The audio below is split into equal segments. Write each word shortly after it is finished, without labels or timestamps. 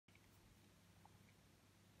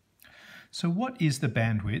So what is the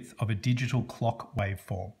bandwidth of a digital clock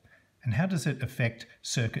waveform, and how does it affect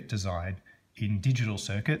circuit design in digital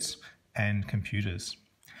circuits and computers?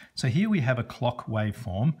 So here we have a clock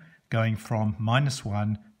waveform going from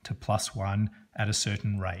 -1 to +1 at a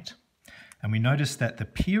certain rate. And we notice that the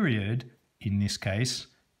period in this case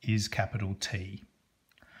is capital T.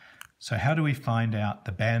 So how do we find out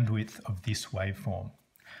the bandwidth of this waveform?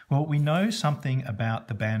 Well, we know something about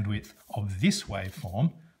the bandwidth of this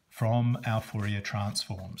waveform from our Fourier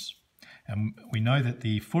transforms. And we know that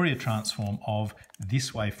the Fourier transform of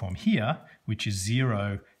this waveform here, which is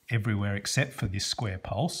 0 everywhere except for this square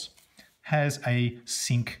pulse, has a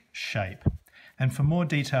sync shape. And for more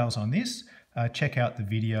details on this, check out the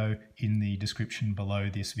video in the description below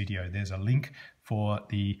this video. There's a link for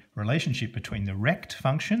the relationship between the rect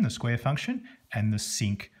function, the square function, and the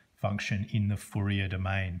sync function in the Fourier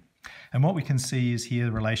domain. And what we can see is here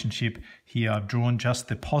the relationship. Here I've drawn just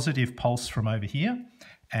the positive pulse from over here,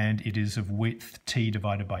 and it is of width t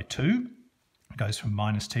divided by 2. It goes from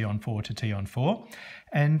 -t on 4 to t on 4.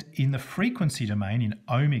 And in the frequency domain, in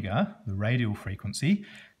omega, the radial frequency,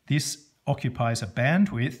 this occupies a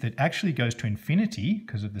bandwidth that actually goes to infinity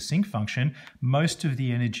because of the sync function. Most of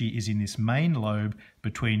the energy is in this main lobe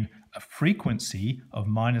between a frequency of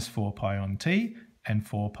 -4 pi on t and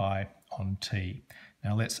 4 pi on t.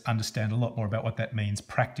 Now let's understand a lot more about what that means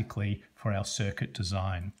practically for our circuit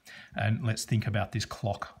design. And let's think about this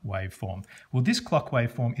clock waveform. Well, this clock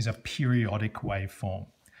waveform is a periodic waveform.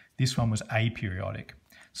 This one was aperiodic.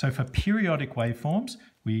 So for periodic waveforms,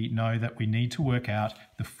 we know that we need to work out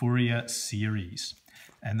the Fourier series.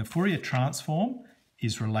 And the Fourier transform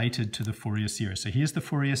is related to the Fourier series. So here's the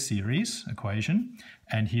Fourier series equation,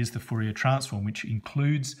 and here's the Fourier transform, which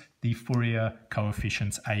includes the Fourier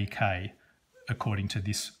coefficients AK, according to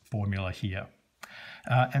this formula here.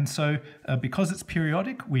 And so because it's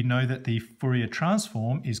periodic, we know that the Fourier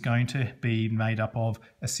transform is going to be made up of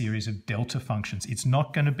a series of delta functions. It's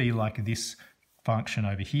not going to be like this function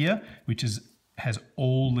over here, which has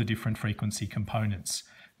all the different frequency components.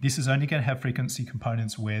 This is only going to have frequency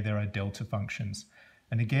components where there are delta functions.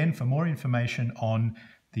 And again, for more information on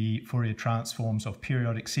the Fourier transforms of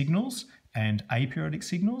periodic signals and aperiodic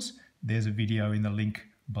signals, there's a video in the link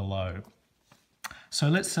below. So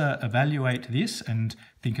let's evaluate this and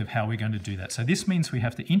think of how we're going to do that. So this means we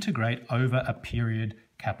have to integrate over a period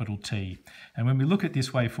capital T. And when we look at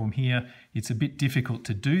this waveform here, it's a bit difficult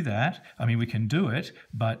to do that. I mean, we can do it,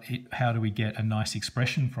 but how do we get a nice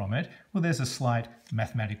expression from it? Well, there's a slight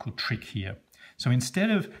mathematical trick here. So instead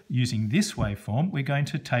of using this waveform, we're going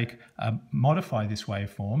to modify this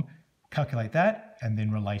waveform, calculate that, and then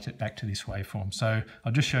relate it back to this waveform. So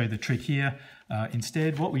I'll just show you the trick here.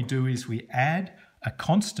 Instead, what we do is we add a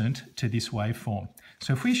constant to this waveform.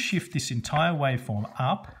 So if we shift this entire waveform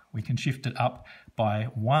up, we can shift it up by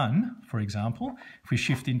 1, for example. If we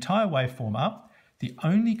shift the entire waveform up, the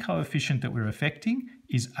only coefficient that we're affecting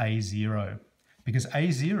is A0, because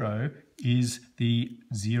A0 is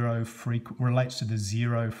relates to the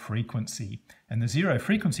 0 frequency. And the 0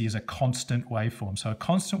 frequency is a constant waveform. So a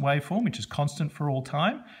constant waveform, which is constant for all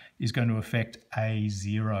time, is going to affect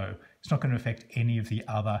A0. It's not going to affect any of the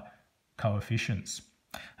other coefficients.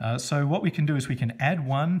 So what we can do is we can add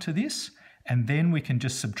 1 to this, and then we can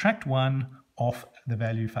just subtract 1 off the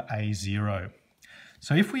value for A0.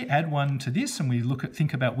 So if we add 1 to this and we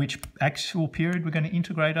think about which actual period we're going to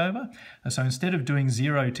integrate over, so instead of doing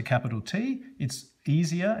 0 to capital T, it's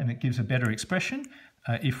easier and it gives a better expression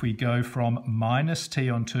if we go from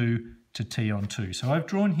 -t on 2 to t on 2. So I've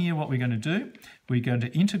drawn here what we're going to do. We're going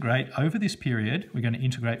to integrate over this period. We're going to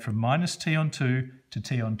integrate from -t on 2 to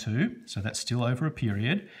t on 2. So that's still over a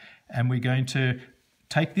period. And we're going to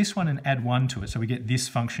take this one and add 1 to it. So we get this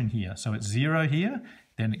function here. So it's 0 here,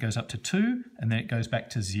 then it goes up to 2, and then it goes back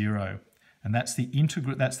to 0. And that's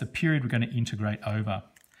the period we're going to integrate over.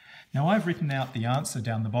 Now I've written out the answer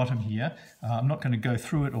down the bottom here. I'm not going to go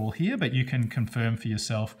through it all here, but you can confirm for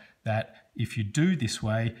yourself that if you do this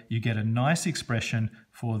way, you get a nice expression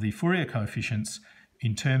for the Fourier coefficients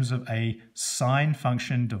in terms of a sine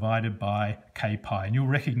function divided by k pi. And you'll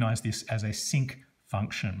recognize this as a sync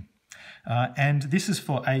function. And this is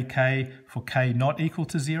for AK, for k not equal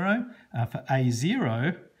to 0. For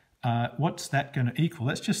A0, what's that going to equal?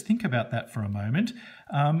 Let's just think about that for a moment.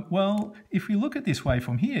 Well, if we look at this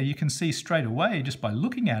waveform here, you can see straight away, just by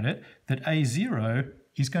looking at it, that A0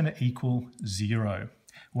 is going to equal 0.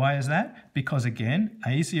 Why is that? Because again,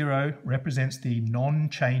 A0 represents the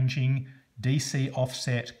non-changing DC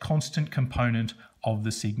offset constant component of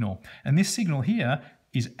the signal. And this signal here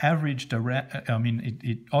is averaged around,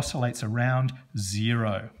 it oscillates around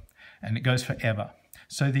 0, and it goes forever.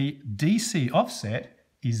 So the DC offset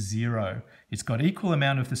is 0. It's got equal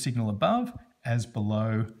amount of the signal above as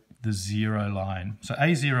below the 0 line. So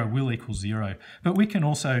A0 will equal 0. But we can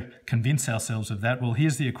also convince ourselves of that. Well,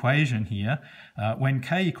 here's the equation here. When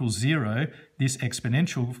k equals 0, this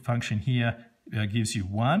exponential function here gives you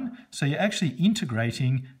 1. So you're actually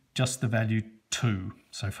integrating just the value 2.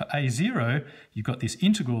 So for A0, you've got this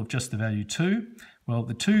integral of just the value 2. Well,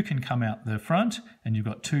 the 2 can come out the front, and you've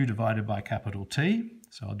got 2 divided by capital T.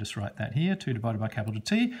 So I'll just write that here, 2 divided by capital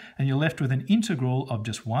T. And you're left with an integral of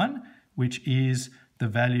just 1, which is the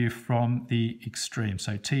value from the extreme.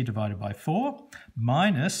 So t divided by 4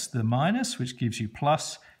 minus the minus, which gives you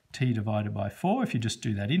plus t divided by 4 if you just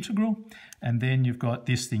do that integral. And then you've got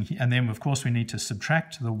this thing here. And then, of course, we need to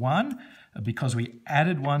subtract the 1 because we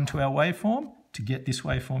added 1 to our waveform to get this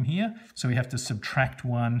waveform here. So we have to subtract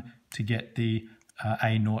 1 to get the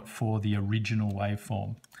A0 for the original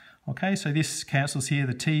waveform. Okay, so this cancels here,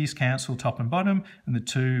 the t's cancel top and bottom, and the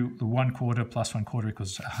 1/4 plus 1/4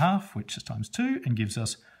 equals a half, which is times 2, and gives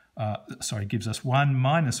us 1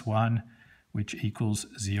 minus 1, which equals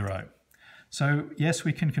 0. So yes,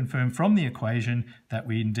 we can confirm from the equation that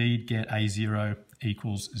we indeed get A0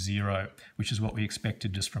 equals 0, which is what we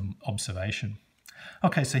expected just from observation.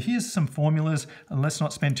 Okay, so here's some formulas, and let's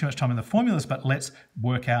not spend too much time on the formulas, but let's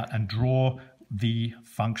work out and draw the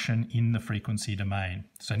function in the frequency domain.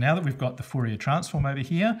 So now that we've got the Fourier transform over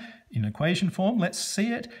here in equation form, let's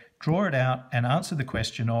see it, draw it out, and answer the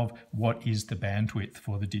question of what is the bandwidth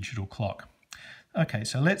for the digital clock. Okay,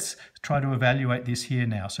 so let's try to evaluate this here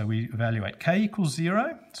now. So we evaluate k equals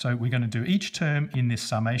 0. So we're going to do each term in this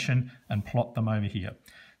summation and plot them over here.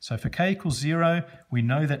 So for k equals 0, we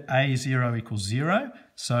know that A0 equals 0.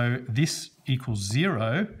 So this equals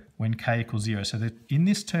 0 when k equals 0. So that in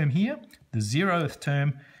this term here, the 0th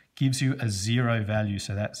term gives you a 0 value.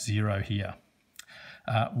 So that's 0 here.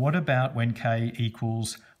 What about when k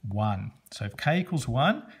equals 1? So if k equals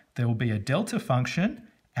 1, there will be a delta function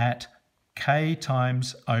at k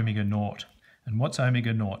times omega naught. And what's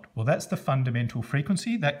omega naught? Well, that's the fundamental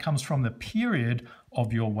frequency. That comes from the period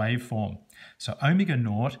of your waveform. So omega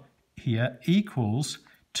naught here equals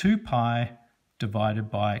 2 pi divided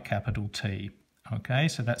by capital T. Okay,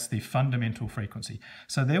 so that's the fundamental frequency.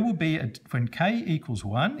 So there will be, when k equals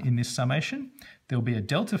 1 in this summation, there will be a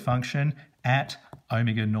delta function at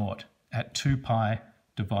omega naught, at 2 pi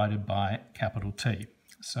divided by capital T.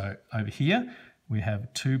 So over here, we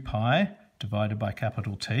have 2 pi divided by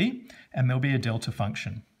capital T, and there'll be a delta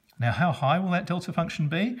function. Now, how high will that delta function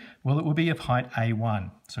be? Well, it will be of height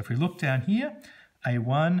A1. So if we look down here,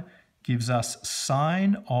 A1 gives us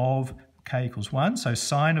sine of k equals 1, so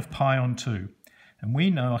sine of pi on 2. And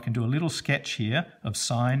we know, I can do a little sketch here of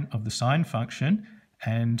the sine function,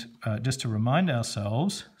 and just to remind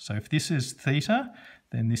ourselves, so if this is theta,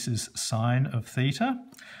 then this is sine of theta.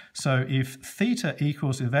 So if theta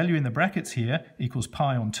equals, the value in the brackets here equals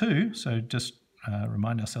pi on 2, so just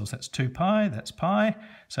remind ourselves that's 2 pi, that's pi.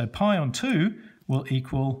 So pi on 2 will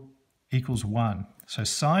equals 1. So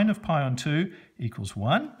sine of pi on 2 equals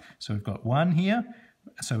 1. So we've got 1 here.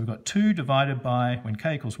 So we've got 2 divided by, when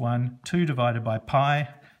k equals 1, 2 divided by pi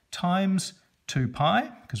times 2 pi,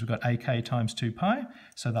 because we've got ak times 2 pi.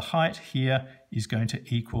 So the height here is going to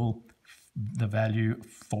equal the value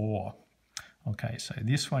 4. Okay, so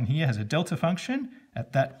this one here has a delta function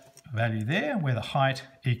at that value there, where the height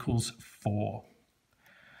equals 4.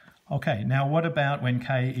 Okay, now what about when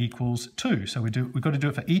k equals 2? So we've got to do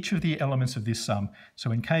it for each of the elements of this sum. So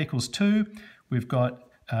when k equals 2, we've got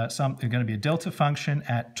there's going to be a delta function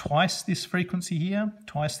at twice this frequency here,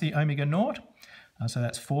 twice the omega naught. So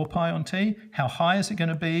that's 4 pi on t. How high is it going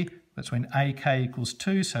to be? That's when ak equals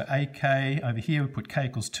 2. So ak over here, we put k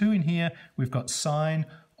equals 2 in here. We've got sine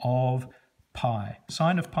of pi.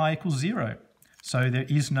 Sine of pi equals 0. So there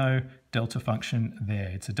is no delta function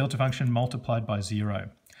there. It's a delta function multiplied by 0.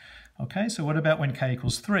 Okay, so what about when k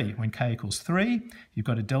equals 3? When k equals 3, you've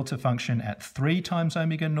got a delta function at 3 times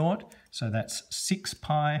omega naught. So that's 6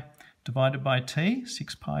 pi divided by t,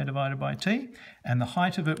 6 pi divided by t. And the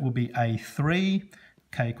height of it will be A3.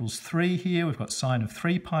 K equals 3 here. We've got sine of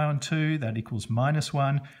 3 pi on 2. That equals minus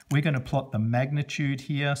 1. We're going to plot the magnitude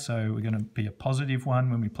here. So we're going to be a positive 1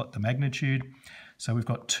 when we plot the magnitude. So we've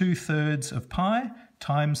got 2/3 of pi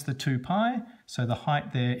times the 2 pi. So the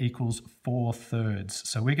height there equals 4/3.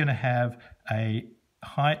 So we're going to have a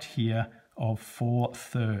height here of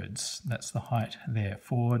 4/3. That's the height there,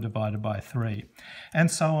 4 divided by 3.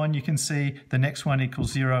 And so on. You can see the next one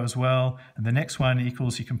equals 0 as well. And the next one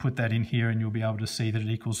equals, you can put that in here and you'll be able to see that it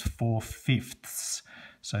equals 4/5.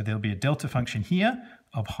 So there'll be a delta function here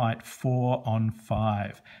of height 4 on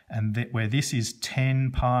 5, and where this is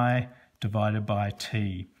 10 pi divided by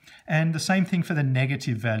t. And the same thing for the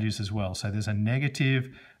negative values as well. So there's a negative,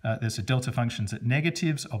 there's a delta functions at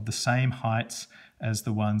negatives of the same heights as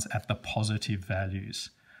the ones at the positive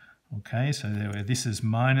values. Okay, so this is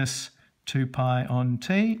minus 2 pi on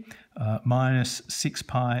t, minus 6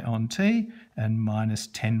 pi on t, and minus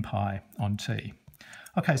 10 pi on t.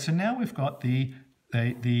 Okay, so now we've got the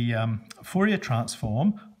Fourier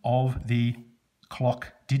transform of the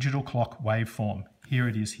digital clock waveform. Here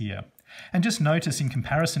it is here. And just notice in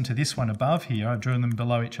comparison to this one above here, I've drawn them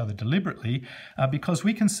below each other deliberately, because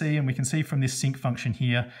we can see from this sync function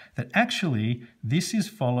here that actually this is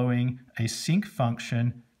following a sync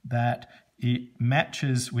function that it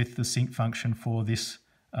matches with the sync function for this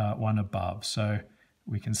one above. So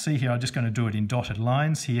we can see here, I'm just going to do it in dotted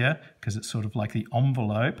lines here because it's sort of like the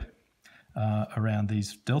envelope around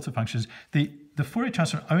these delta functions. The Fourier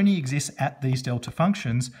transform only exists at these delta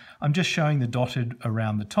functions. I'm just showing the dotted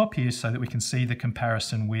around the top here so that we can see the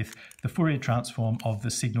comparison with the Fourier transform of the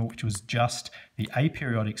signal, which was just the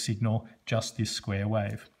aperiodic signal, just this square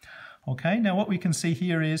wave. Okay, now what we can see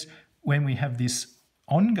here is when we have this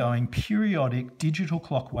ongoing periodic digital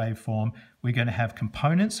clock waveform, we're going to have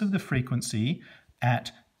components of the frequency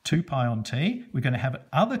at 2 pi on t. We're going to have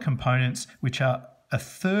other components which are a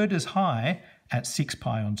third as high at 6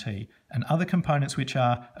 pi on t, and other components which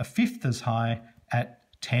are a fifth as high at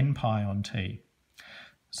 10 pi on t.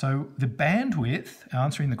 So the bandwidth,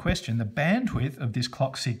 answering the question, the bandwidth of this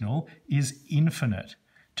clock signal is infinite,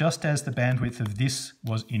 just as the bandwidth of this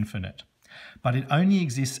was infinite. But it only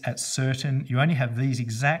exists at certain, you only have these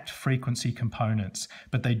exact frequency components,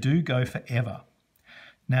 but they do go forever.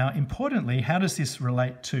 Now, importantly, how does this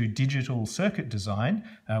relate to digital circuit design,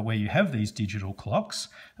 where you have these digital clocks,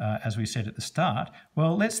 as we said at the start?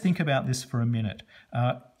 Well, let's think about this for a minute.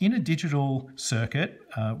 In a digital circuit,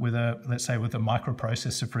 let's say with a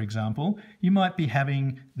microprocessor, for example, you might be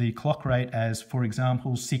having the clock rate as, for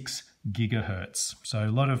example, 6 gigahertz. So a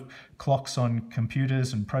lot of clocks on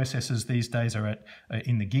computers and processors these days are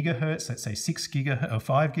in the gigahertz. Let's say 6 gigahertz or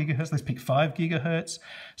 5 gigahertz. Let's pick 5 gigahertz.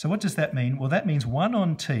 So what does that mean? Well, that means 1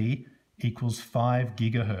 on t equals 5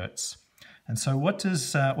 gigahertz. And so what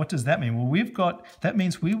does that mean? Well, that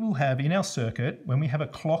means we will have in our circuit, when we have a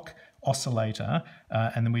clock oscillator,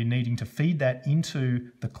 and then we're needing to feed that into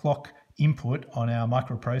the clock input on our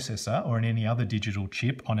microprocessor or in any other digital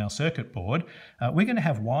chip on our circuit board, we're going to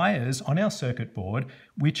have wires on our circuit board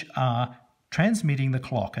which are transmitting the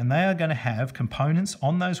clock, and they are going to have components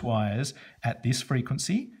on those wires at this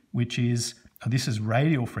frequency, which is, this is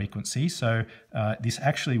radial frequency, so this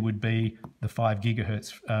actually would be the 5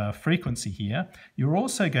 gigahertz frequency here. You're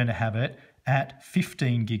also going to have it at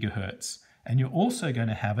 15 gigahertz. And you're also going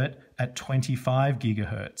to have it at 25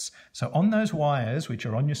 gigahertz. So on those wires, which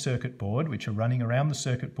are on your circuit board, which are running around the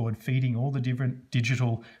circuit board, feeding all the different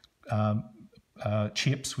digital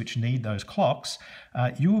chips which need those clocks,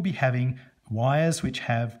 you will be having wires which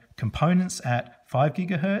have components at 5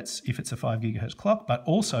 gigahertz, if it's a 5 gigahertz clock, but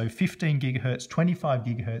also 15 gigahertz, 25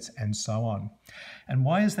 gigahertz, and so on. And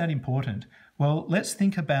why is that important? Well, let's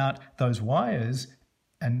think about those wires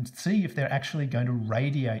and see if they're actually going to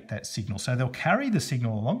radiate that signal. So they'll carry the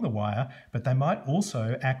signal along the wire, but they might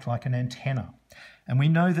also act like an antenna. And we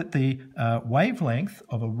know that the wavelength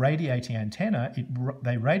of a radiating antenna,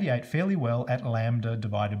 they radiate fairly well at lambda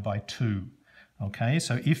divided by 2. Okay,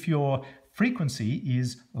 so if your frequency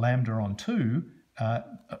is lambda on 2,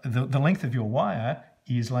 the length of your wire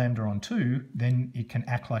is lambda on 2, then it can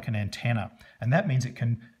act like an antenna. And that means it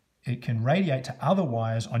can radiate to other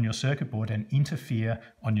wires on your circuit board and interfere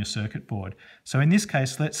on your circuit board. So in this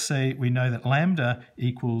case, let's say we know that lambda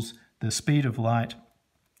equals the speed of light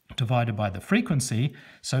divided by the frequency.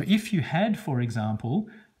 So if you had, for example,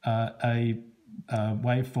 a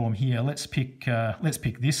waveform here, let's pick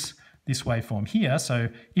this waveform here. So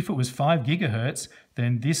if it was 5 gigahertz,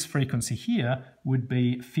 then this frequency here would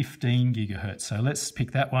be 15 gigahertz. So let's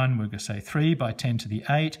pick that one. We're going to say 3 by 10 to the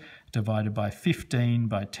 8 divided by 15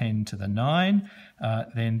 by 10 to the 9.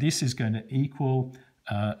 Then this is going to equal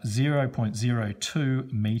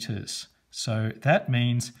 0.02 meters. So that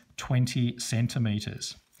means 20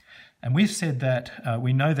 centimeters. And we've said that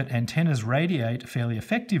we know that antennas radiate fairly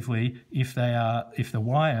effectively if the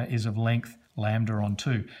wire is of length lambda on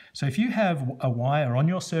 2. So if you have a wire on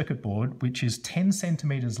your circuit board which is 10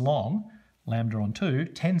 centimeters long, lambda on 2,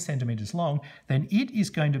 10 centimeters long, then it is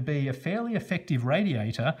going to be a fairly effective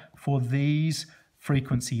radiator for these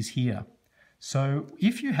frequencies here. So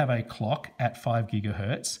if you have a clock at 5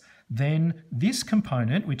 gigahertz, then this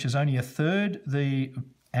component, which is only a third the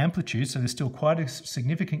amplitude, so there's still quite a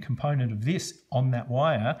significant component of this on that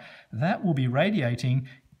wire, that will be radiating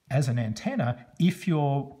as an antenna if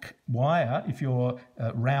your wire, if your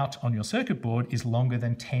route on your circuit board is longer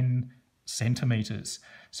than 10 centimeters.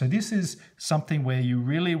 So this is something where you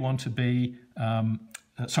really want to be,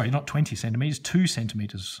 sorry, not 20 centimeters, 2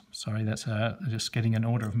 centimeters. Sorry, that's just getting an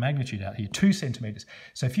order of magnitude out here, 2 centimeters.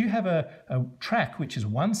 So if you have a track which is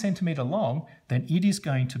 1 centimeter long, then it is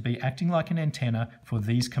going to be acting like an antenna for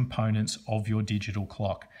these components of your digital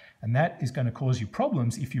clock. And that is going to cause you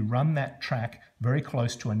problems if you run that track very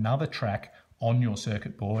close to another track on your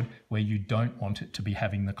circuit board where you don't want it to be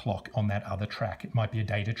having the clock on that other track. It might be a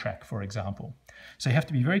data track, for example. So you have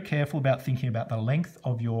to be very careful about thinking about the length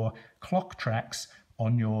of your clock tracks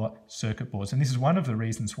on your circuit boards. And this is one of the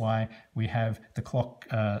reasons why we have the clock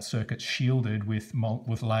circuits shielded with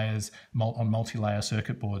layers on multi-layer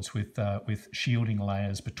circuit boards with shielding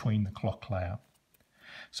layers between the clock layer.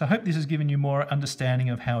 So I hope this has given you more understanding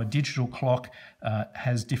of how a digital clock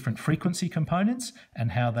has different frequency components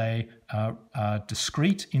and how they are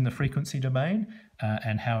discrete in the frequency domain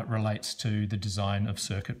and how it relates to the design of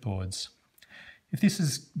circuit boards. If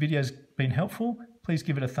this video has been helpful, please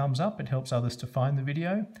give it a thumbs up. It helps others to find the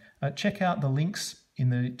video. Check out the links in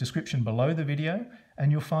the description below the video,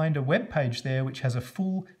 and you'll find a web page there which has a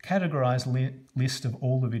full categorized list of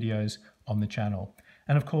all the videos on the channel.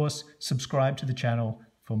 And of course, subscribe to the channel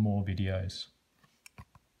for more videos.